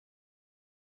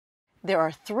There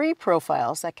are 3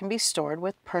 profiles that can be stored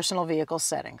with personal vehicle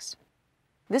settings.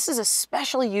 This is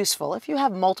especially useful if you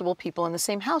have multiple people in the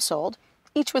same household,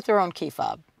 each with their own key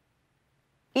fob.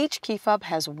 Each key fob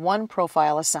has 1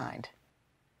 profile assigned.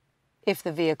 If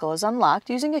the vehicle is unlocked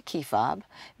using a key fob,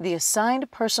 the assigned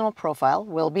personal profile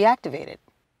will be activated.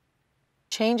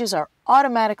 Changes are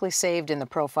automatically saved in the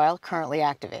profile currently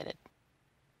activated.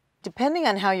 Depending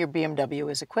on how your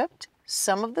BMW is equipped,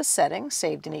 some of the settings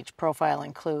saved in each profile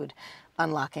include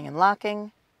unlocking and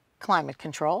locking, climate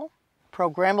control,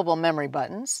 programmable memory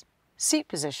buttons, seat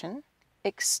position,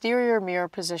 exterior mirror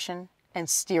position, and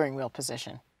steering wheel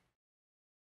position.